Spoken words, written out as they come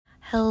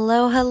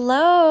Hello,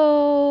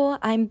 hello.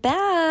 I'm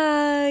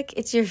back.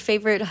 It's your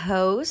favorite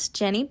host,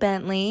 Jenny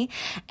Bentley,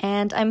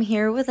 and I'm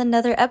here with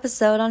another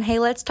episode on Hey,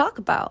 Let's Talk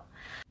About.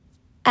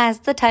 As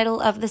the title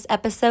of this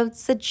episode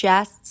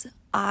suggests,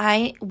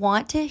 I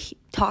want to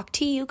talk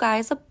to you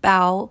guys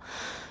about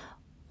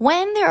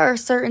when there are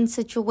certain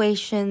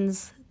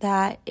situations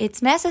that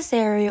it's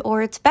necessary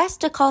or it's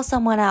best to call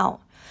someone out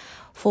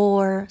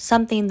for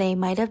something they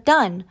might have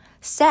done,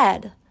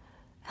 said,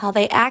 how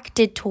they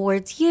acted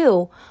towards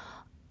you,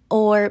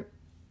 or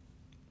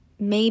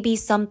maybe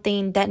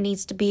something that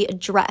needs to be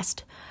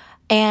addressed.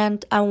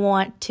 And I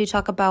want to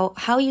talk about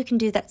how you can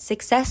do that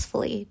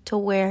successfully to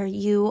where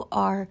you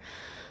are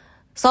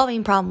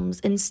solving problems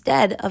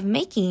instead of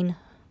making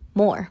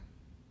more.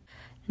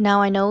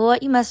 Now, I know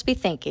what you must be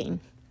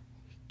thinking.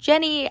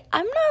 Jenny,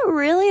 I'm not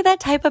really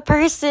that type of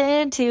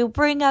person to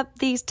bring up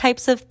these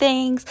types of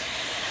things.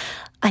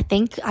 I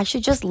think I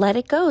should just let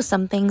it go.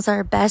 Some things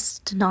are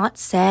best not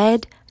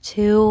said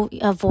to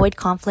avoid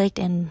conflict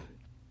and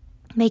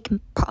make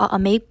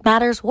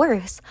matters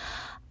worse.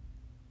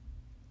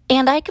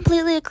 And I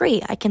completely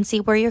agree. I can see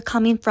where you're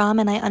coming from,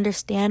 and I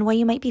understand why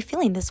you might be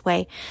feeling this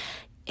way.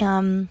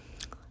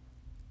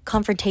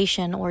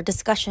 Confrontation or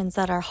discussions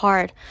that are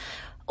hard,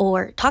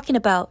 or talking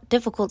about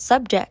difficult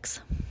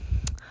subjects,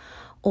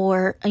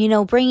 or,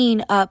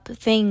 bringing up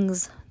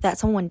things that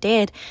someone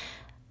did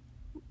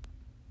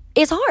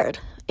is hard.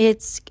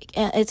 It's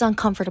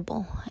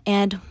uncomfortable.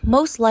 And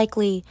most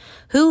likely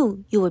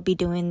who you would be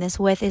doing this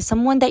with is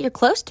someone that you're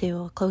close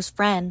to, a close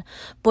friend,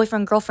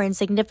 boyfriend, girlfriend,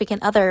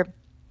 significant other.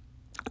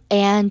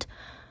 And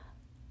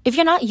if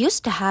you're not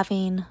used to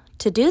having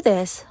to do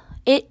this,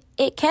 it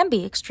can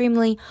be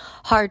extremely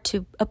hard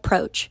to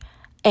approach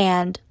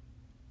and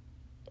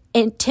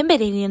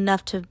intimidating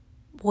enough to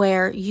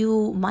where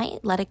you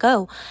might let it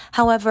go.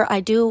 However,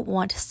 I do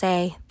want to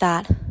say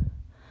that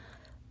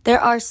there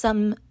are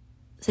some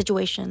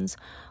situations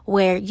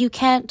where you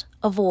can't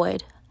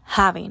avoid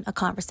having a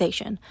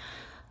conversation.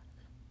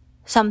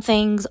 Some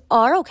things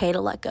are okay to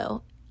let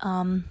go.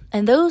 And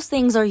those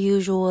things are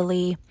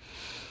usually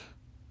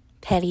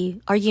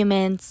petty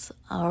arguments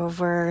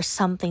over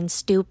something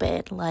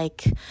stupid,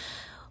 like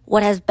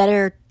what has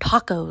better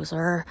tacos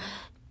or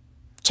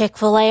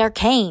Chick-fil-A or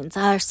Cane's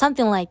or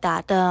something like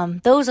that.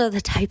 Those are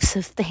the types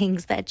of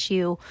things that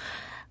you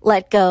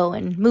let go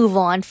and move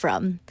on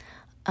from.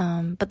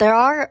 But there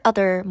are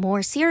other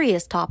more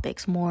serious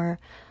topics, more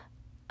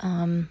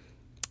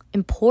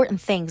important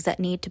things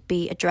that need to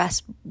be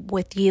addressed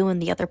with you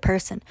and the other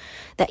person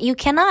that you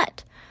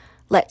cannot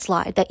let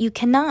slide, that you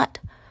cannot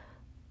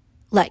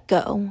let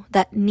go,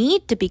 that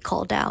need to be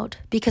called out.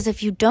 Because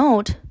if you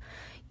don't,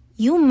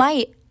 you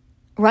might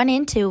run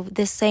into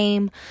the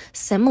same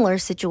similar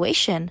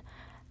situation,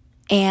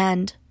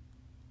 and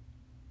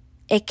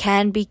it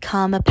can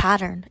become a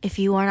pattern if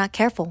you are not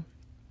careful.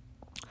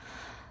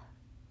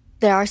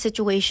 There are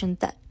situations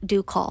that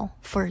do call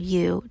for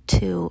you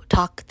to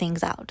talk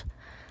things out.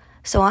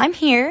 So I'm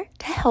here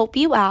to help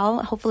you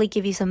out, hopefully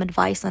give you some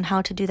advice on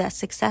how to do that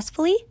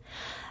successfully,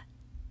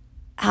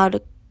 how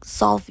to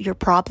solve your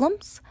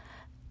problems,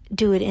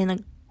 do it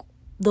in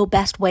the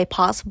best way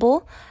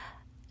possible,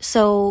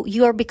 so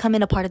you are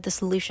becoming a part of the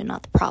solution,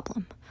 not the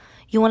problem.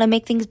 You want to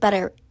make things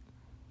better.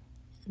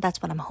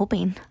 That's what I'm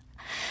hoping.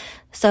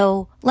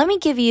 So let me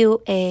give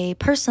you a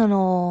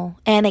personal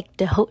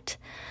anecdote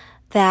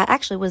that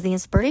actually was the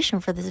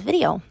inspiration for this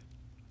video.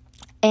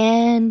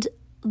 And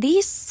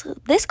this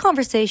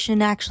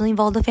conversation actually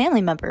involved a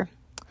family member.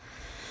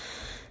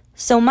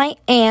 So my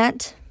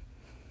aunt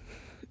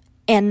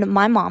and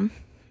my mom,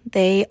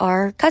 they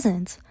are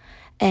cousins.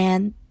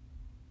 And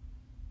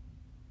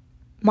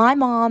my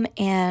mom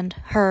and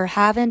her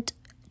haven't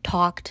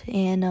talked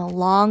in a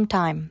long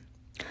time.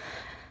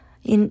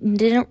 And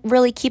didn't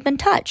really keep in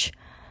touch,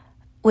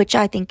 which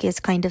I think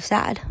is kind of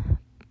sad.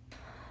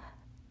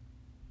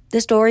 The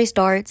story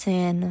starts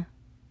in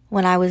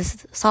when I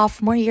was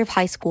sophomore year of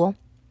high school,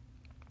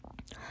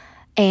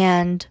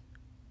 and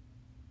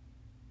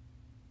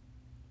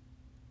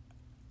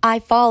I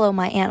follow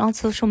my aunt on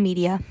social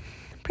media,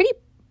 pretty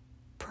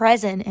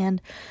present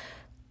and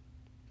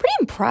pretty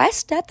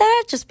impressed at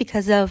that just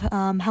because of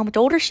how much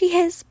older she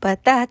is,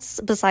 but that's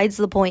besides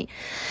the point.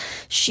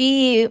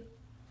 She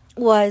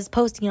was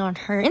posting on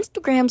her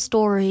Instagram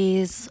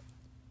stories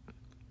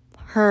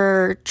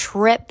her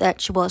trip that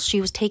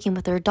she was taking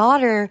with her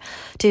daughter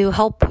to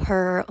help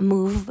her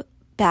move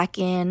back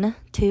in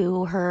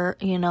to her,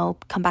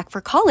 come back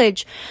for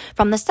college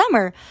from the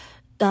summer.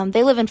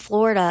 They live in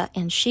Florida,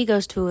 and she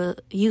goes to a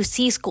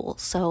UC school.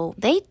 So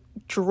they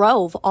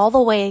drove all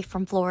the way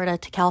from Florida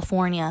to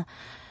California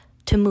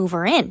to move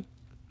her in.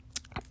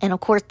 And of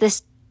course,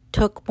 this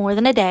took more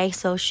than a day.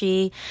 So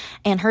she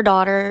and her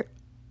daughter,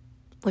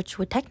 which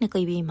would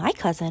technically be my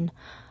cousin,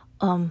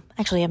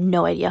 actually I have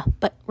no idea,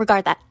 but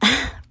regard that.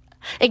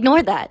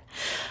 Ignore that.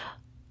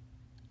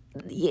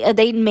 Yeah,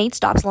 they made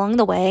stops along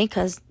the way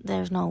because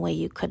there's no way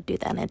you could do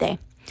that in a day.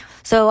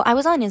 So I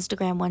was on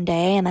Instagram one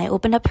day and I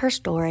opened up her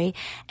story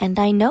and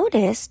I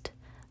noticed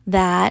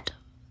that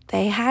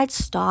they had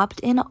stopped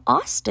in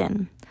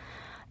Austin.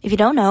 If you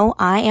don't know,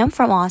 I am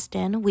from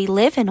Austin. We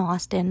live in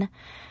Austin.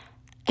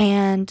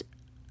 And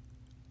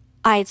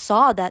I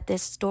saw that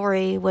this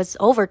story was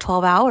over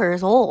 12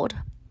 hours old.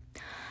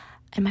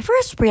 And my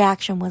first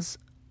reaction was,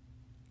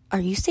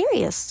 are you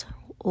serious?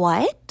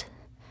 What?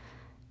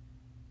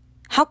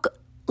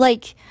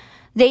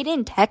 They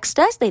didn't text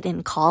us. They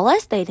didn't call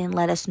us. They didn't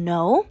let us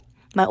know.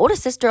 My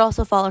oldest sister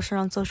also follows her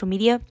on social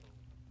media.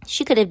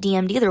 She could have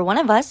DM'd either one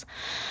of us.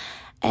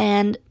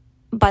 And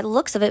by the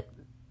looks of it,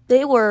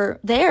 they were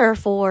there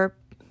for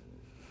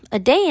a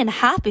day and a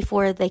half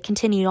before they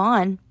continued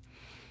on.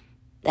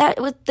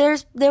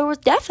 There was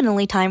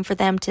definitely time for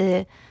them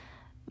to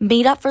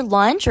meet up for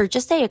lunch or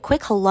just say a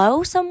quick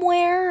hello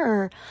somewhere,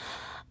 or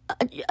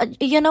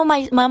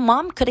my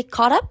mom could have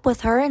caught up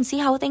with her and see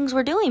how things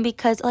were doing,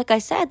 because like I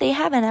said, they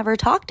haven't ever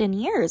talked in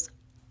years.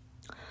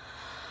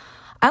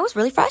 I was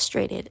really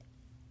frustrated.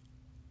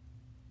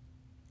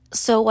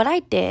 So what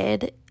I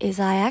did is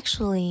I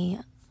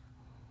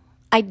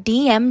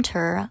DM'd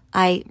her.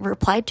 I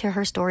replied to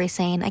her story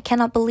saying, I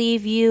cannot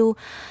believe you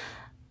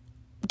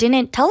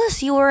didn't tell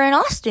us you were in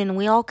Austin.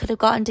 We all could have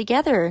gotten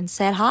together and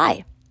said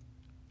hi.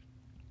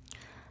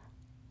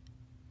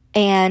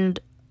 And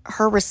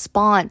her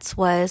response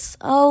was,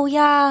 oh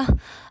yeah,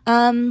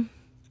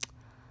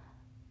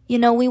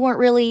 we weren't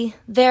really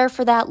there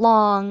for that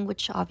long,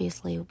 which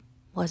obviously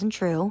wasn't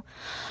true.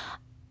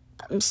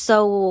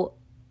 So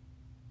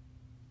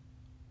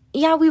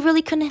yeah, we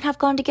really couldn't have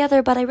gone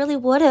together, but I really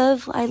would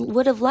have. I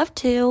would have loved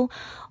to,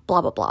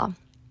 blah, blah, blah.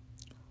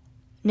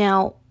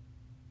 Now,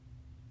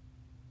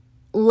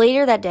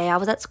 later that day, I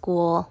was at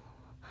school,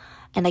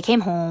 and I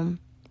came home,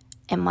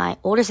 and my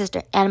older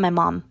sister and my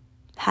mom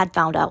had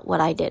found out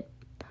what I did.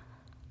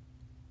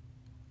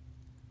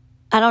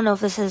 I don't know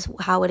if this is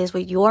how it is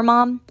with your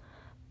mom,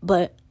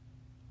 but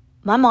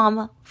my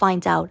mom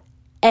finds out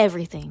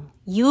everything.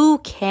 You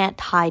can't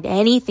hide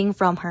anything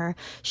from her.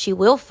 She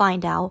will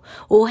find out,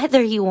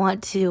 whether you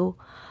want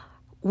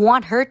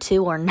her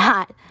to or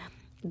not.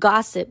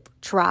 Gossip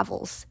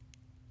travels,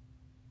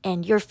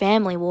 and your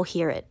family will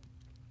hear it.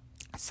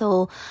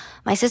 So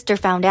my sister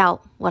found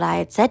out what I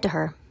had said to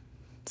her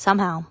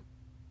somehow.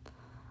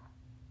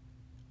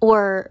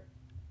 So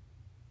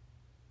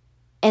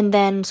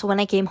when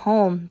I came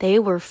home, they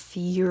were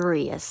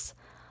furious.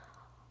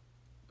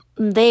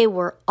 They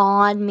were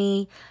on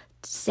me,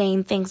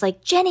 saying things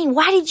like, Jenny,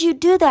 why did you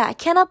do that? I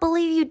cannot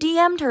believe you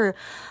DM'd her.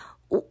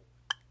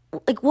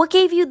 Like, what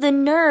gave you the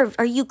nerve?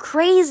 Are you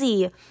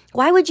crazy?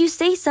 Why would you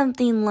say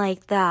something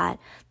like that?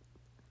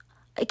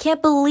 I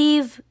can't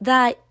believe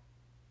that,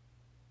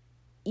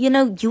 you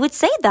would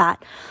say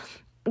that.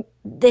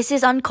 This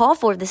is uncalled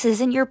for. This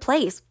isn't your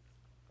place.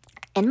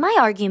 And my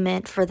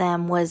argument for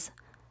them was,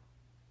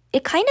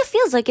 it kind of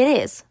feels like it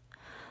is.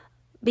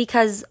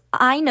 Because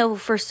I know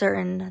for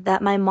certain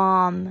that my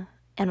mom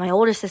and my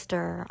older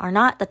sister are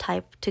not the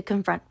type to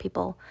confront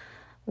people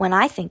when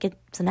I think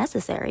it's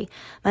necessary.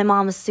 My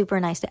mom is super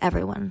nice to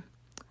everyone.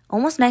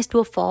 Almost nice to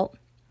a fault.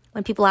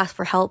 When people ask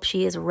for help,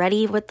 she is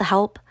ready with the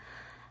help.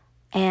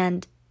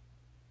 And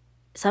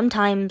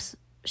sometimes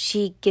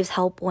she gives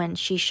help when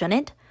she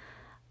shouldn't.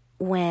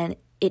 When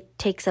it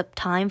takes up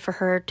time for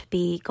her to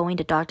be going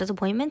to doctor's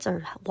appointments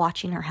or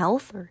watching her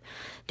health or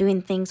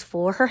doing things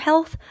for her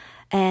health.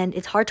 And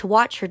it's hard to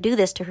watch her do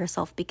this to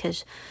herself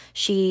because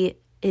she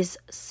is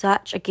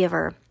such a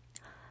giver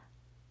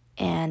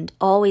and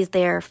always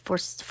there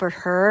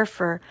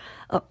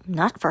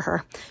not for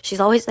her. She's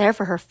always there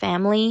for her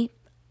family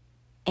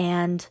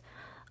and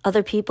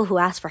other people who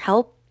ask for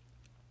help,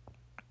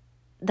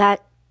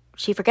 that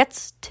she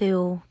forgets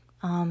to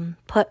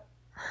put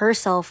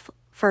herself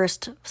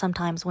first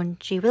sometimes when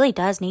she really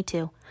does need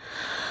to.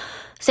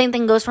 Same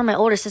thing goes for my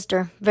older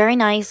sister. Very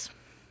nice,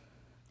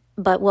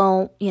 but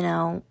won't,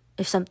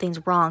 if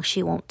something's wrong,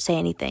 she won't say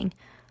anything.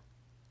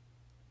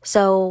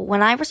 So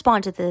when I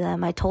responded to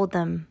them, I told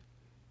them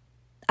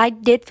I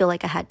did feel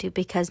like I had to,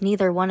 because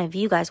neither one of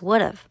you guys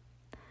would have.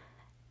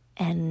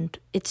 And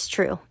it's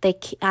true.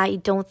 I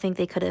don't think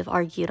they could have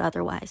argued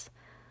otherwise.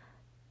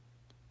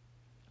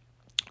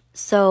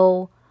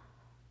 So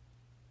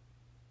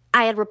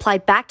I had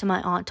replied back to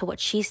my aunt to what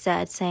she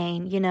said,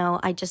 saying,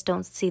 I just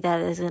don't see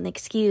that as an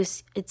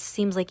excuse. It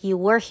seems like you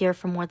were here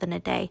for more than a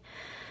day.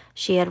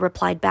 She had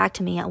replied back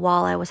to me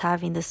while I was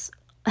having this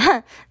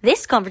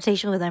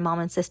conversation with my mom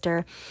and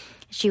sister.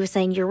 She was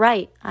saying, you're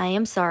right. I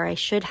am sorry. I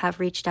should have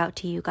reached out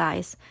to you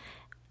guys.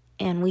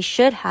 And we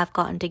should have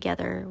gotten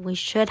together. We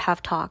should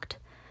have talked.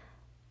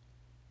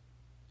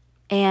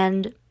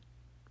 And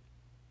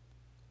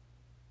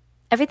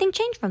everything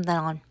changed from then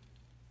on.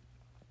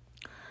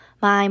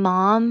 My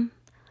mom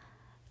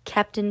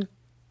kept in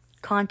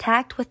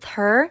contact with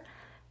her,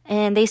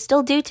 and they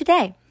still do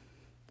today.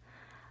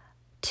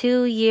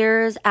 2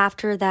 years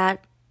after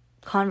that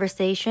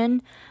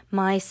conversation,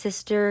 my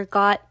sister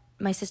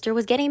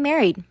was getting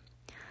married.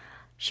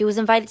 She was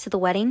invited to the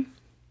wedding,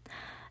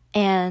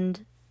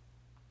 and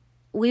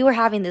we were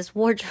having this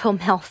wardrobe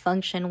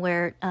malfunction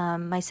where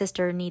my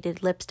sister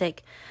needed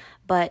lipstick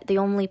but the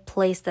only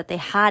place that they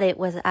had it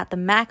was at the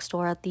Mac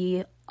store at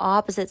the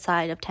opposite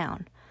side of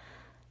town.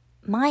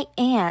 My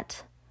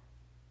aunt,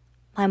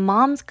 my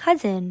mom's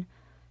cousin,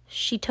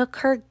 she took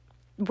her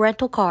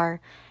rental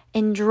car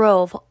and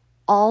drove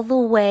all the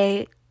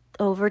way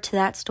over to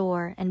that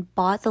store and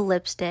bought the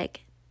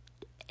lipstick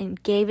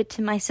and gave it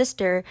to my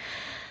sister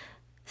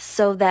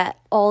so that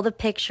all the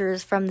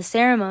pictures from the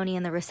ceremony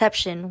and the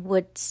reception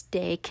would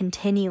stay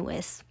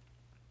continuous.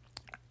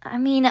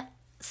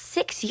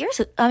 6 years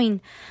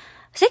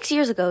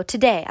ago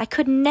today, I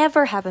could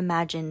never have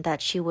imagined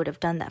that she would have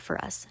done that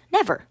for us.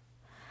 Never.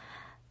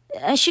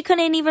 She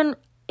couldn't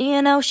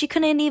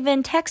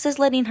even text us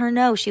letting her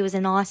know she was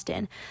in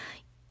Austin.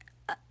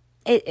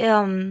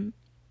 Look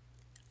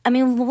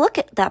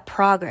at that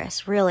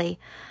progress, really.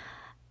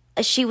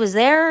 She was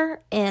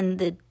there in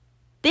the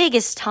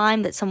biggest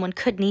time that someone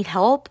could need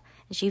help,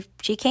 and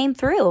she came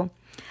through.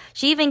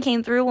 She even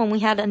came through when we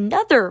had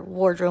another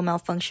wardrobe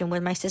malfunction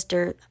with my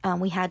sister.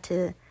 We had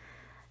to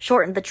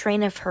shorten the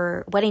train of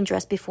her wedding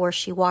dress before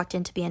she walked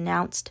in to be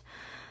announced.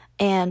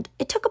 And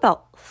it took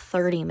about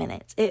 30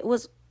 minutes. It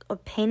was a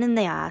pain in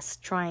the ass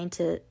trying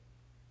to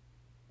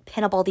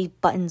pin up all these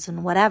buttons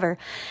and whatever.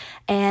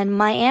 And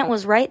my aunt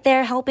was right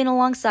there helping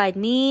alongside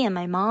me and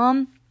my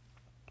mom.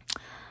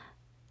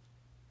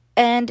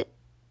 And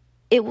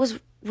it was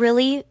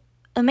really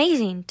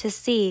amazing to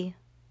see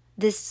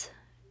this,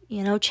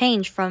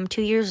 change from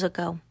 2 years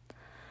ago.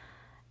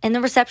 And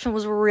the reception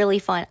was really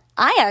fun.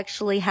 I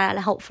actually had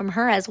help from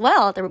her as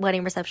well at the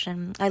wedding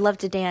reception. I love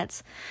to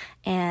dance,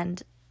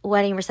 and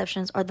wedding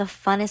receptions are the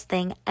funnest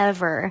thing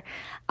ever.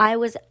 I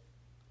was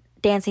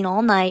dancing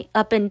all night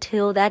up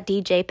until that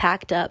DJ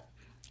packed up.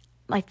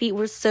 My feet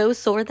were so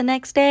sore the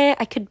next day.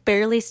 I could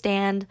barely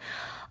stand.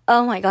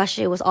 Oh my gosh,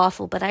 it was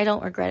awful, but I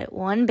don't regret it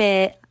one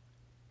bit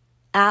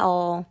at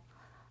all.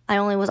 I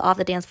only was off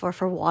the dance floor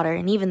for water,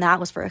 and even that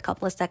was for a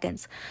couple of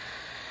seconds.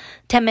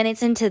 10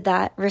 minutes into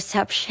that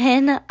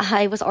reception,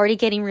 I was already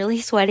getting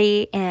really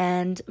sweaty,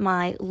 and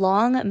my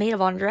long maid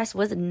of honor dress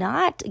was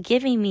not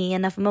giving me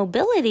enough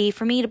mobility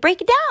for me to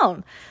break it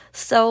down.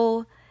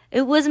 So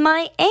it was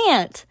my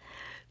aunt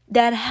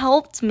that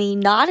helped me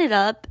knot it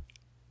up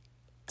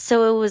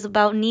so it was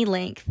about knee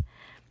length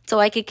so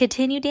I could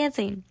continue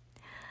dancing.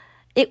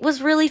 It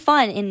was really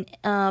fun,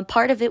 and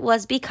part of it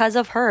was because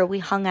of her. We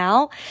hung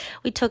out.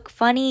 We took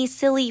funny,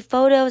 silly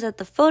photos at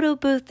the photo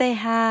booth they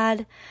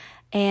had,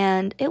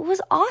 and it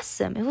was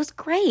awesome. It was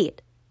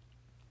great.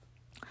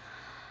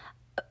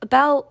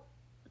 About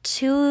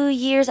 2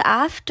 years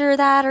after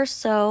that or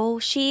so,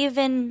 she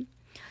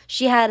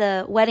had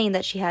a wedding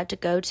that she had to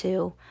go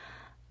to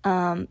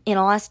in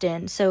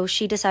Austin, so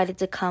she decided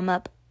to come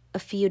up a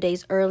few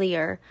days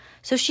earlier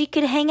so she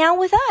could hang out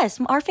with us,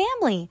 our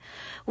family.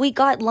 We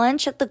got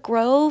lunch at the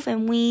Grove,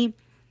 and we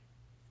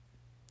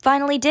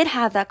finally did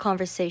have that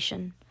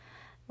conversation.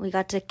 We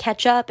got to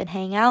catch up and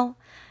hang out,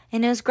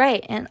 and it was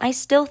great. And I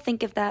still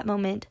think of that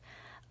moment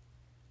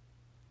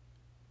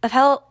of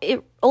how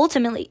it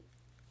ultimately,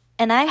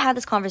 and I had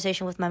this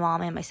conversation with my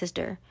mom and my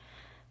sister,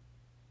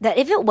 that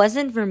if it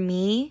wasn't for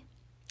me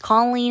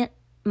calling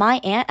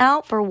my aunt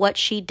out for what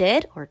she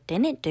did or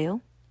didn't do,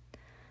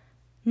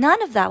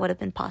 none of that would have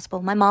been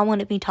possible. My mom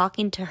wouldn't be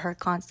talking to her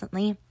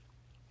constantly.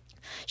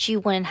 She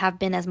wouldn't have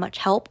been as much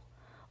help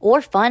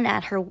or fun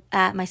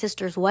at my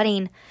sister's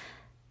wedding,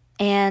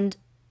 and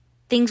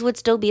things would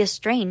still be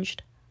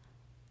estranged.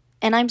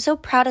 And I'm so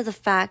proud of the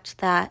fact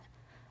that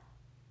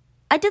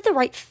I did the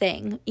right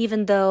thing,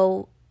 even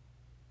though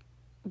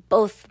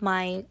both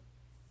my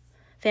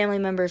family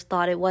members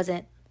thought it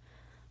wasn't.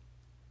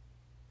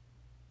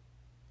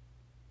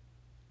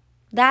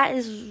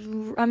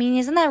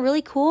 Isn't that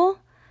really cool?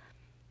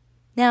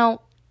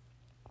 Now,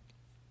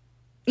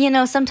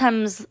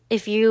 sometimes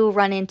if you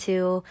run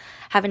into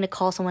having to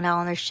call someone out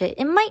on their shit,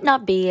 it might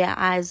not be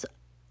as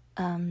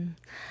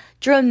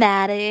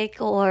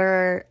dramatic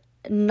or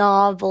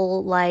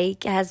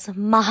novel-like as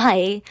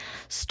my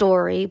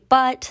story,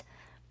 but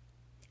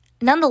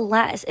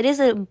nonetheless, it is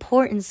an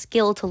important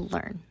skill to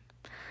learn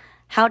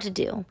how to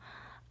do.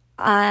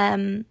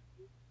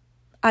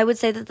 I would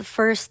say that the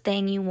first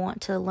thing you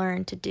want to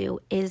learn to do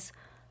is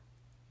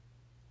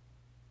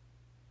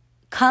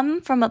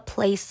come from a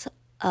place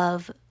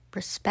of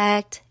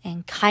respect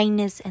and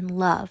kindness and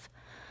love.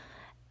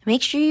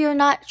 Make sure you're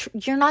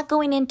not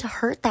going in to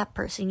hurt that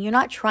person. You're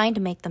not trying to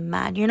make them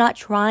mad. You're not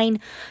trying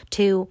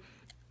to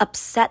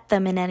upset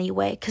them in any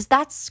way, because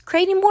that's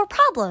creating more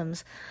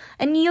problems.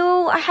 And you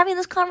are having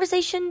this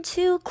conversation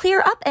to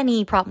clear up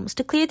any problems,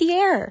 to clear the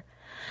air.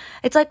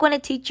 It's like when a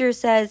teacher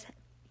says,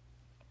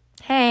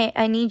 "Hey,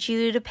 I need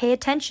you to pay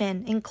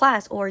attention in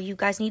class," or "You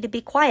guys need to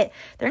be quiet."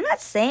 They're not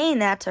saying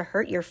that to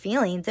hurt your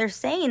feelings. They're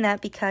saying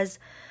that because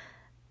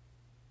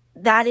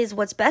that is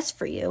what's best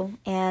for you,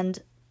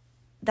 and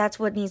that's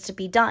what needs to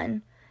be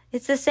done.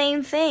 It's the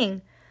same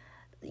thing.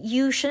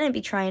 You shouldn't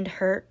be trying to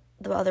hurt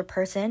the other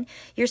person.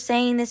 You're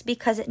saying this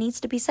because it needs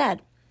to be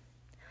said.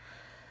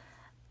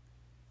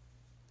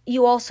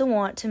 You also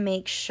want to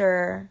make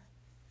sure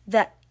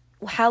that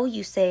how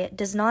you say it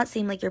does not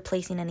seem like you're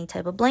placing any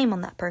type of blame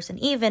on that person,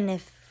 even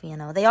if,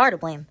 they are to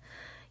blame.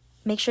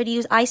 Make sure to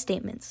use I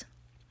statements,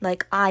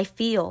 like I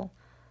feel.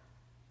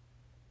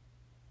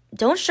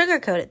 Don't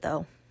sugarcoat it,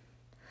 though.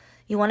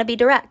 You want to be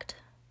direct.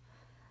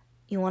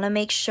 You want to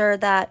make sure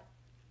that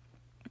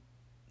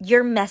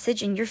your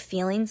message and your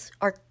feelings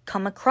are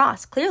come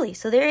across clearly,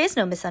 so there is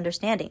no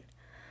misunderstanding.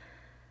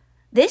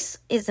 This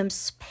is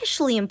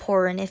especially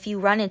important if you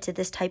run into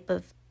this type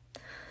of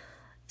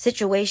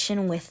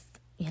situation with,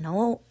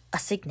 a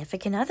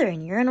significant other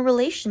and you're in a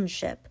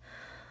relationship.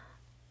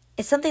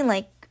 It's something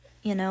like,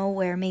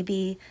 where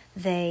maybe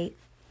they,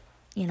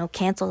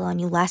 canceled on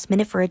you last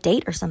minute for a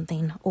date or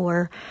something,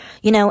 or,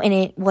 and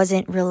it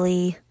wasn't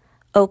really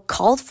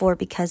called for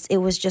because it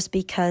was just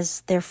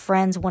because their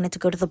friends wanted to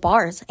go to the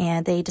bars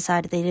and they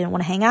decided they didn't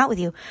want to hang out with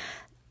you.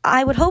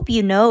 I would hope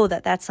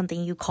that that's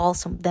something you call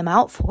them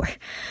out for.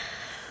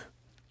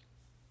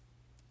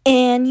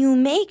 And you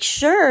make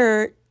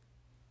sure,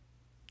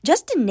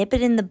 just to nip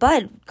it in the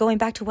bud, going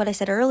back to what I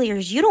said earlier,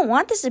 is you don't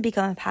want this to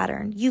become a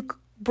pattern. You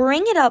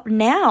bring it up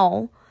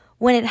now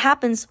when it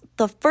happens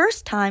the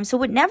first time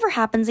so it never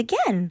happens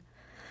again.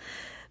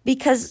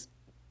 Because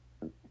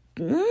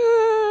men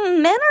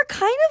are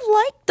kind of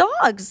like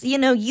dogs.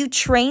 You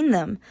train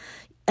them.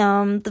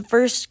 The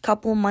first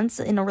couple months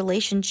in a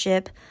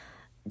relationship,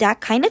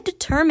 that kind of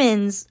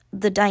determines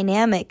the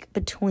dynamic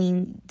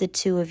between the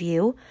two of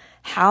you,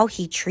 how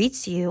he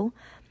treats you,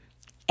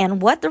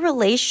 and what the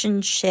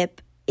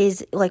relationship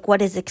is like,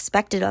 what is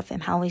expected of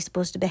him, how he's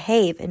supposed to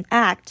behave and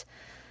act.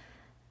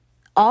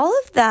 All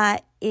of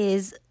that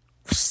is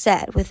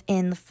set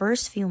within the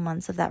first few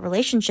months of that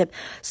relationship.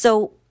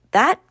 So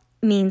that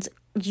means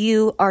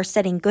you are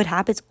setting good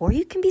habits, or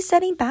you can be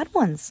setting bad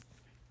ones.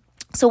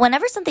 So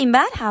whenever something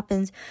bad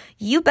happens,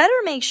 you better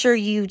make sure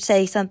you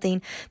say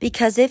something,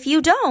 because if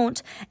you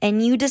don't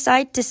and you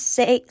decide to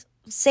say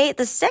it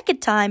the second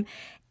time,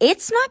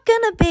 it's not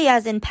going to be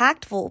as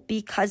impactful,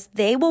 because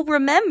they will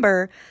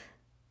remember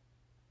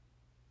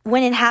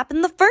when it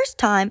happened the first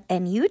time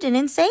and you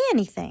didn't say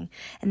anything.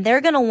 And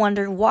they're going to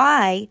wonder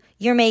why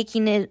you're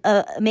making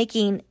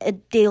a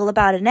deal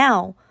about it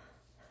now,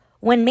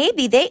 when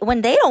maybe they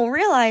don't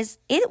realize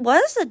it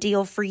was a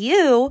deal for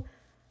you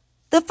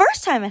the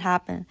first time it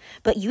happened,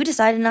 but you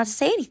decided not to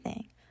say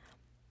anything.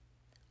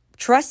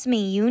 Trust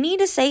me, you need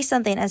to say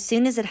something as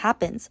soon as it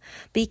happens,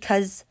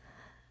 because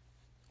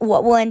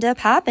what will end up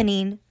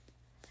happening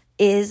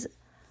is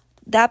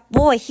that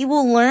boy, he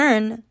will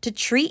learn to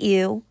treat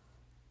you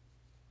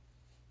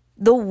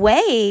the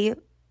way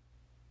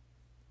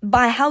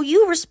by how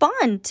you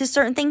respond to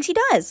certain things he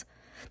does.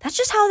 That's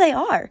just how they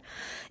are.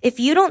 If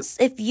you don't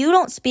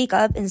speak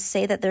up and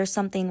say that there's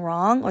something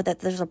wrong or that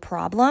there's a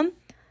problem,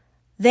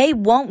 they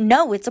won't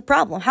know it's a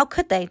problem. How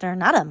could they? They're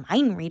not a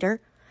mind reader.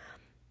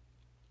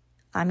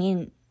 I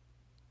mean,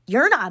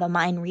 you're not a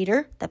mind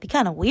reader. That'd be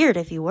kind of weird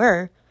if you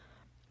were.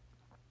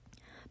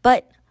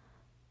 But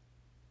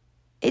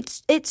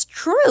it's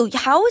true.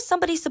 How is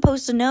somebody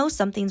supposed to know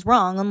something's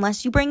wrong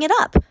unless you bring it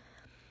up?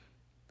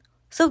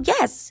 So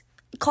yes,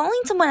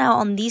 calling someone out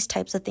on these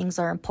types of things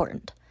are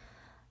important.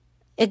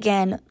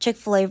 Again,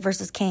 Chick-fil-A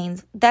versus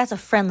Cane's, that's a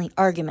friendly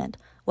argument.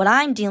 What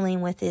I'm dealing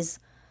with is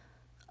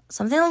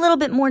something a little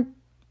bit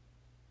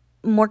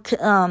more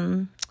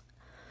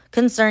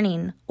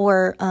concerning,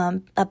 or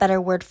a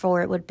better word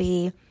for it would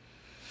be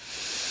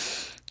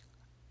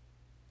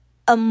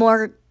a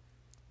more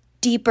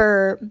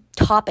deeper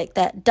topic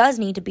that does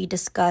need to be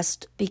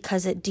discussed,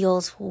 because it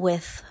deals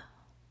with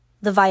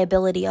the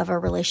viability of a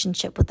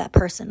relationship with that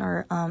person,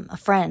 or a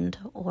friend,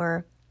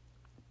 or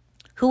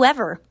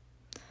whoever.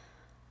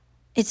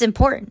 It's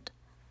important.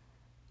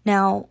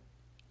 Now,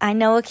 I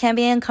know it can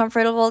be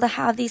uncomfortable to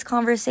have these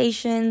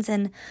conversations,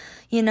 and,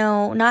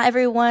 not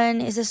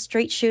everyone is a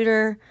straight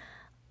shooter.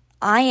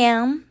 I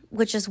am,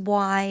 which is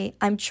why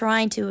I'm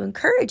trying to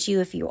encourage you,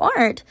 if you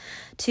aren't,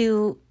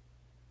 to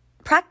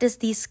practice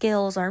these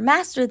skills or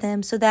master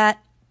them, so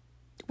that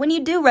when you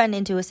do run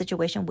into a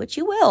situation, which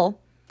you will,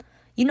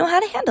 you know how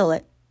to handle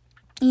it.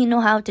 You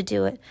know how to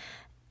do it.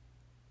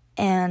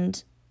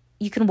 And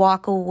you can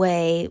walk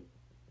away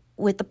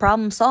with the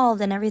problem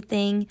solved, and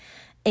everything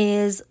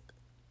is,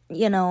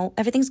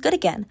 everything's good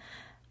again.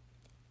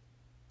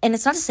 And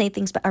it's not to say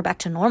things are back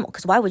to normal,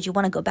 because why would you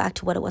want to go back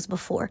to what it was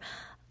before?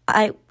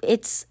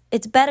 It's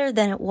better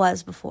than it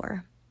was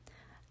before.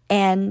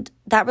 And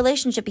that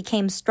relationship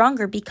became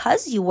stronger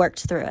because you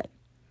worked through it.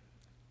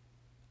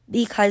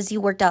 Because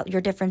you worked out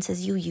your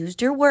differences. You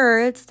used your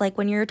words, like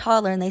when you're a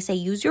toddler and they say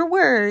use your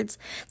words.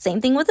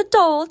 Same thing with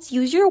adults.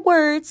 Use your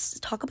words.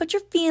 Talk about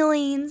your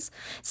feelings.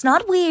 It's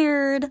not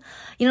weird.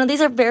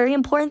 These are very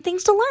important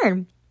things to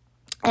learn.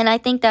 And I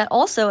think that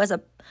also as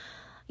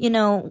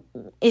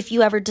if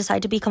you ever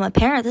decide to become a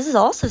parent, this is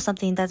also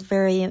something that's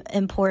very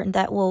important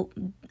that will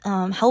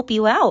help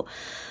you out.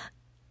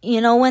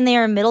 When they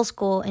are in middle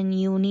school and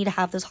you need to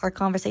have those hard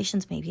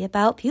conversations, maybe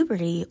about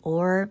puberty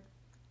or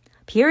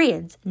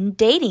periods and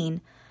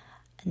dating.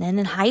 And then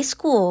in high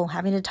school,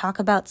 having to talk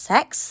about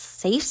sex,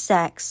 safe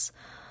sex,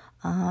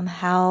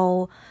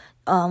 how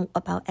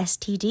about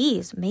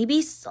STDs.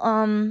 Maybe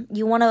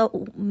you want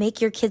to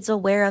make your kids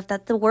aware of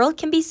that the world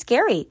can be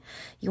scary.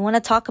 You want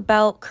to talk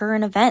about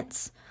current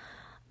events,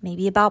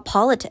 maybe about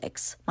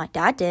politics. My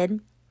dad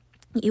did.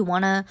 You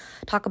want to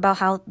talk about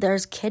how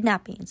there's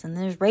kidnappings and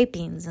there's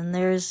rapings and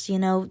there's,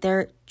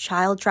 there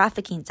child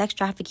trafficking, sex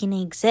trafficking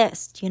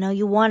exists.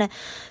 You want to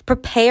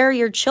prepare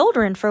your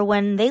children for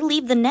when they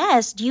leave the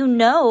nest.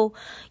 You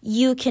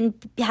can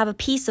have a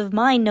peace of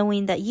mind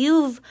knowing that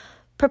you've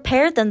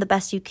prepared them the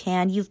best you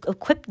can. You've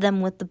equipped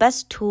them with the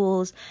best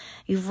tools.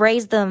 You've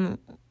raised them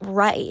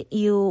right.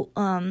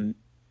 And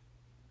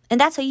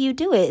that's how you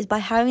do it, is by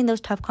having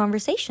those tough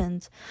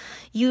conversations.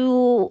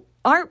 You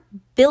aren't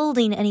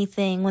building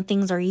anything when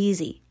things are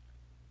easy.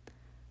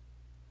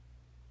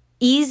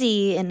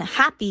 Easy and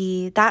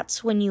happy,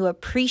 that's when you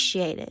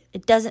appreciate it.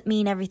 It doesn't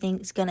mean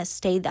everything's going to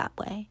stay that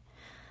way.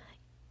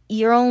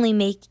 You're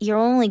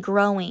only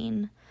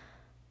growing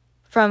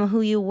from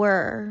who you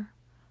were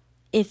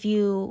if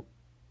you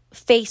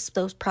face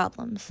those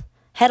problems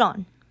head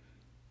on.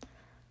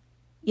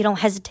 You don't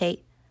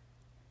hesitate.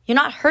 You're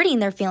not hurting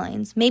their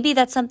feelings. Maybe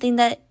that's something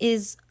that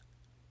is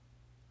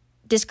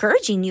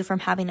discouraging you from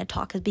having a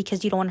talk, is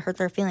because you don't want to hurt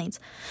their feelings.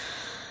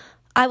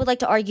 I would like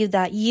to argue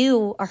that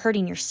you are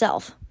hurting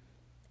yourself.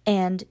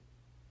 And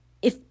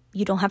if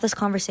you don't have this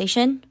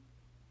conversation,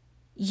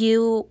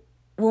 you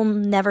will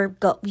never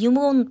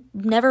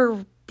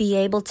be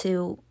able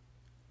to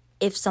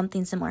if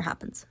something similar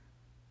happens.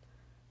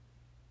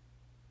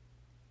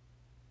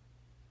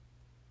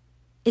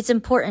 It's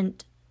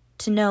important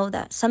to know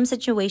that some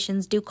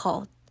situations do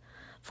call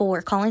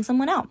for calling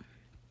someone out.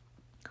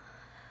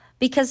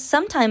 Because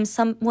sometimes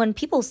when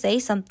people say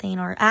something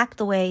or act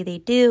the way they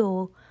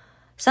do,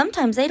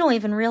 sometimes they don't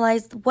even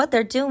realize what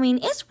they're doing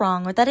is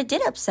wrong or that it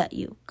did upset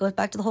you. Goes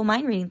back to the whole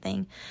mind reading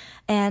thing.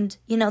 And,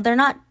 they're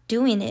not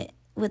doing it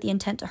with the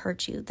intent to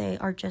hurt you. They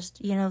are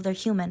just, they're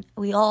human.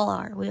 We all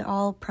are. We're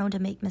all prone to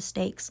make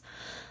mistakes.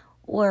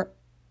 We're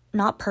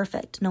not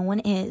perfect. No one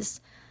is.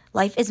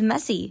 Life is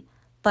messy.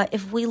 But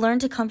if we learn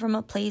to come from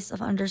a place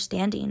of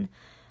understanding,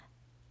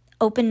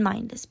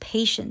 open-mindedness,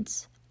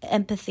 patience,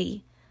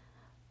 empathy,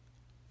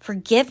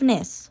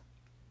 forgiveness,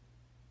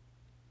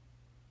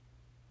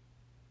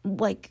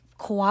 like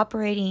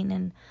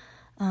cooperating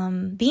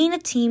and being a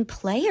team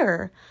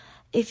player.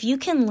 If you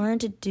can learn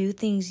to do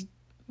things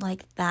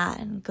like that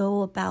and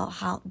go about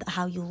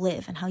how you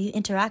live and how you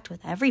interact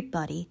with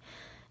everybody,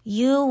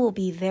 you will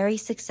be very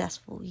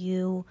successful.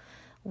 You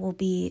will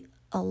be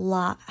a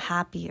lot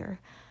happier.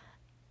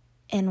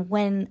 And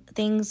when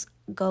things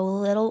get a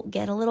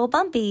little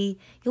bumpy,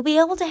 you'll be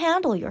able to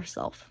handle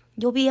yourself.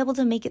 You'll be able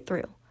to make it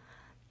through.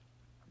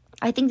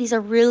 I think these are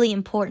really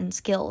important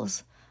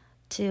skills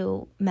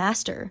to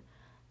master,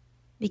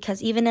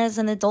 because even as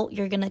an adult,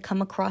 you're going to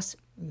come across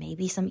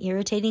maybe some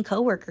irritating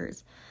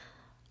coworkers,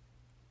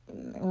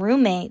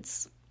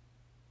 roommates,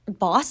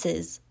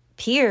 bosses,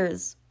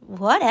 peers,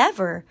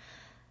 whatever.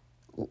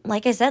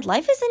 Like I said,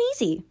 life isn't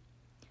easy.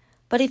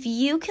 But if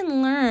you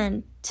can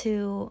learn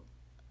to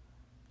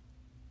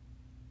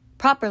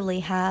properly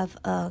have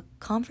a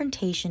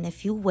confrontation,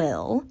 if you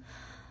will,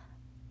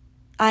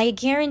 I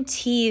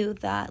guarantee you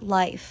that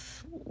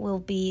life will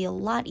be a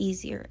lot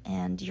easier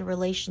and your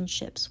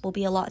relationships will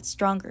be a lot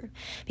stronger.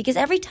 Because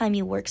every time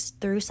you work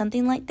through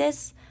something like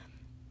this,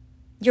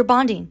 you're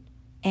bonding,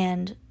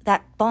 and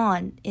that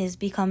bond is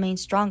becoming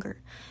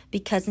stronger.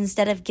 Because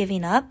instead of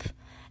giving up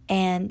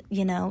and,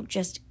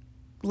 just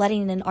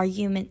letting an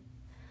argument,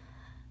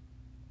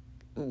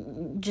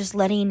 just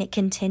letting it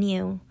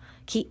continue,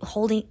 keep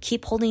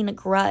holding a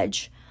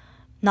grudge,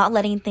 not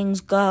letting things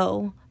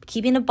go,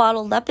 keeping it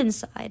bottled up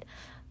inside,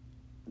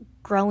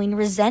 growing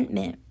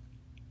resentment,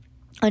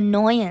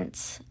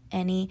 annoyance,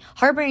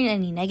 harboring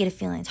any negative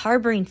feelings,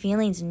 harboring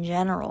feelings in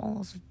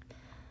general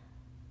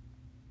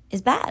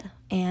is bad.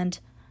 And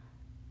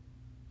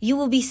you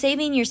will be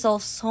saving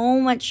yourself so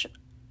much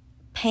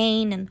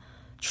pain and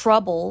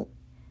trouble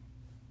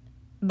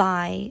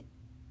by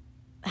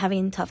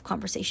having tough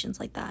conversations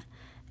like that.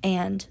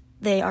 And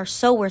they are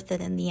so worth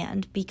it in the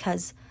end,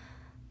 because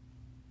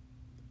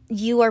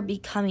you are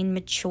becoming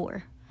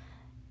mature,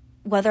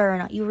 whether or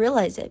not you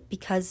realize it,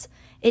 because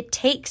it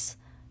takes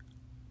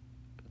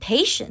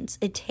patience,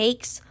 it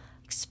takes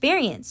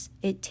experience,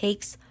 it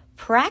takes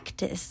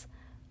practice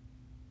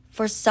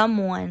for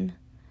someone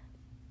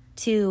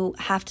to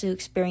have to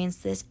experience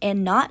this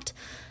and not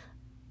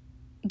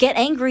get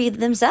angry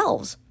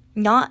themselves,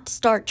 not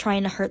start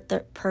trying to hurt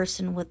the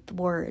person with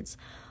words,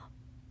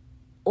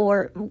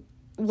 or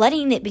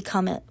letting it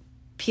become a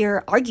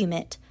pure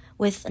argument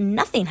with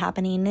nothing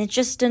happening. It's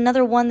just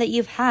another one that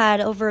you've had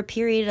over a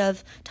period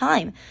of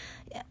time.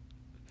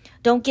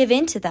 Don't give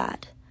in to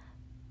that.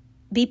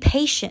 Be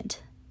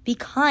patient. Be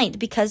kind,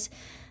 because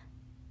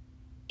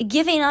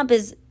giving up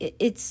you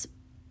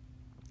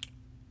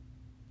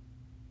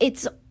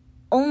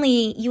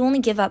only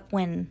give up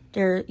when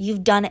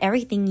you've done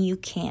everything you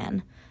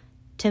can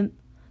to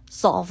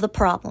solve the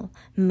problem,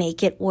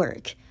 make it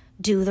work,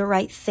 do the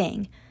right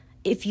thing.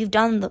 If you've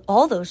done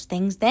all those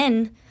things,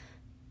 then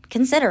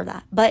consider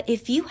that. But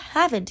if you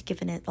haven't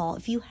given it all,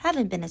 if you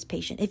haven't been as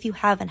patient, if you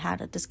haven't had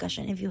a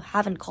discussion, if you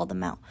haven't called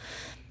them out,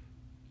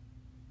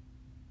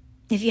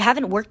 if you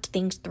haven't worked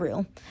things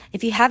through,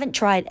 if you haven't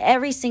tried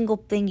every single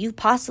thing you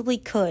possibly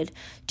could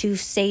to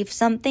save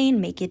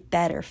something, make it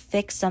better,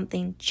 fix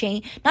something,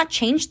 not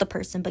change the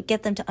person, but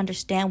get them to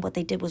understand what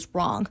they did was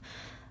wrong,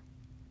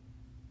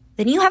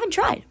 then you haven't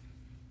tried.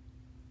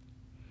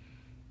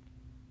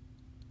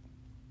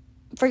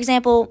 For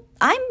example,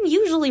 I'm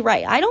usually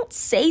right. I don't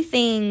say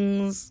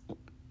things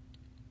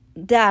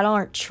that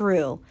aren't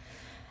true.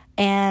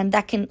 And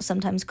that can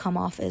sometimes come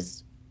off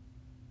as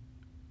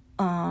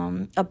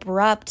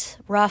abrupt,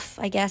 rough,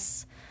 I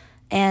guess.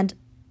 And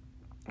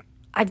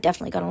I've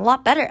definitely gotten a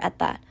lot better at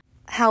that.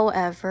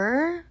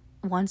 However,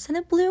 once in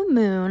a blue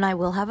moon, I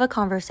will have a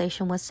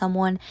conversation with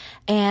someone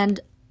and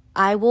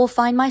I will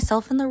find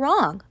myself in the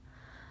wrong.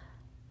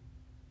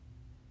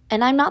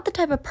 And I'm not the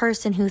type of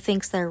person who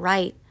thinks they're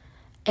right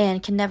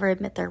and can never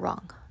admit they're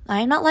wrong.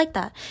 I am not like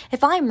that.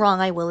 If I'm wrong,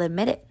 I will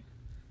admit it.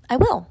 I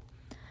will.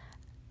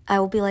 I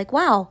will be like,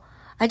 wow,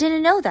 I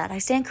didn't know that. I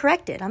stand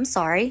corrected. I'm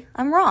sorry.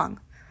 I'm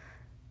wrong.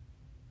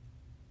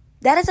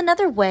 That is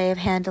another way of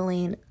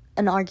handling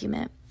an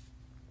argument,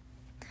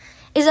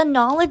 is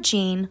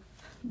acknowledging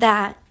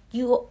that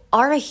you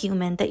are a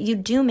human, that you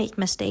do make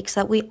mistakes,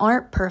 that we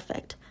aren't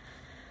perfect.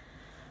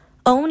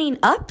 Owning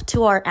up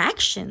to our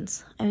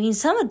actions. I mean,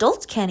 some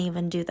adults can't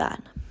even do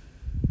that.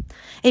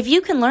 If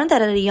you can learn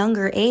that at a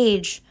younger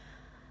age,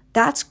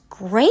 that's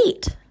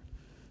great.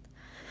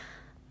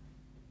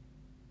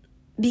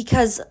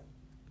 Because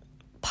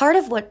part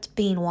of what's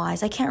being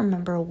wise, I can't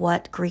remember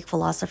what Greek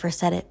philosopher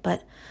said it,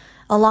 but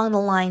along the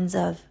lines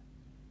of,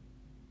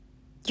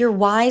 you're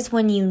wise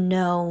when you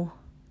know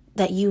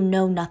that you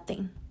know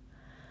nothing.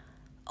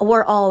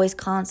 We're always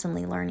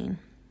constantly learning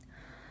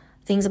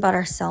things about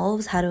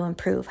ourselves, how to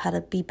improve, how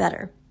to be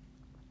better.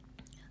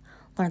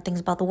 Learn things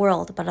about the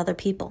world, about other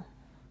people.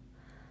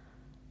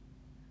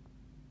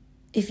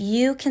 If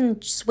you can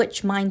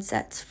switch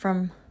mindsets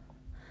from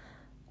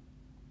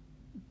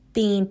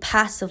being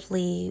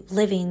passively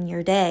living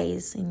your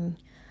days and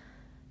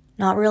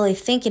not really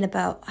thinking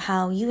about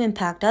how you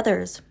impact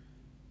others,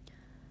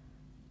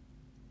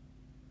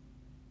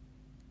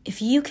 if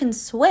you can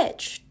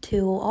switch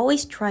to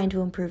always trying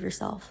to improve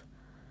yourself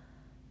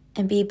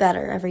and be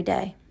better every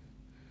day,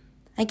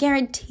 I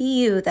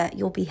guarantee you that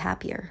you'll be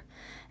happier.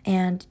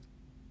 And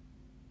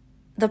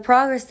the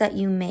progress that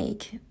you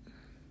make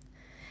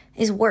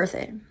is worth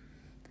it.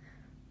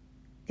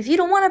 If you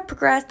don't want to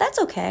progress, that's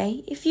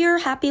okay. If you're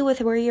happy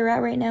with where you're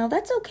at right now,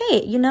 that's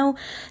okay. You know,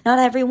 not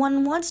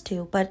everyone wants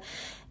to, but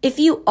if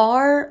you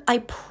are, I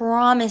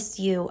promise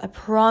you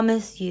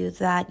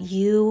that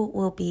you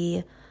will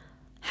be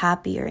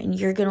happier and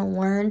you're going to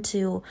learn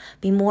to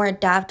be more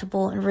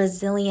adaptable and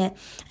resilient,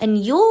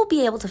 and you'll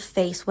be able to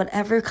face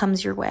whatever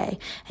comes your way,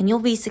 and you'll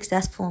be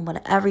successful in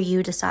whatever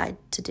you decide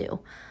to do.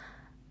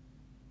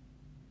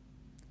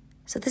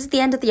 So this is the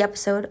end of the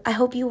episode. I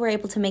hope you were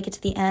able to make it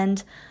to the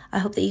end. I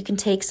hope that you can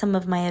take some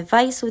of my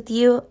advice with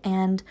you,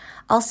 and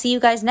I'll see you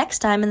guys next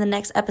time in the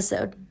next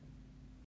episode.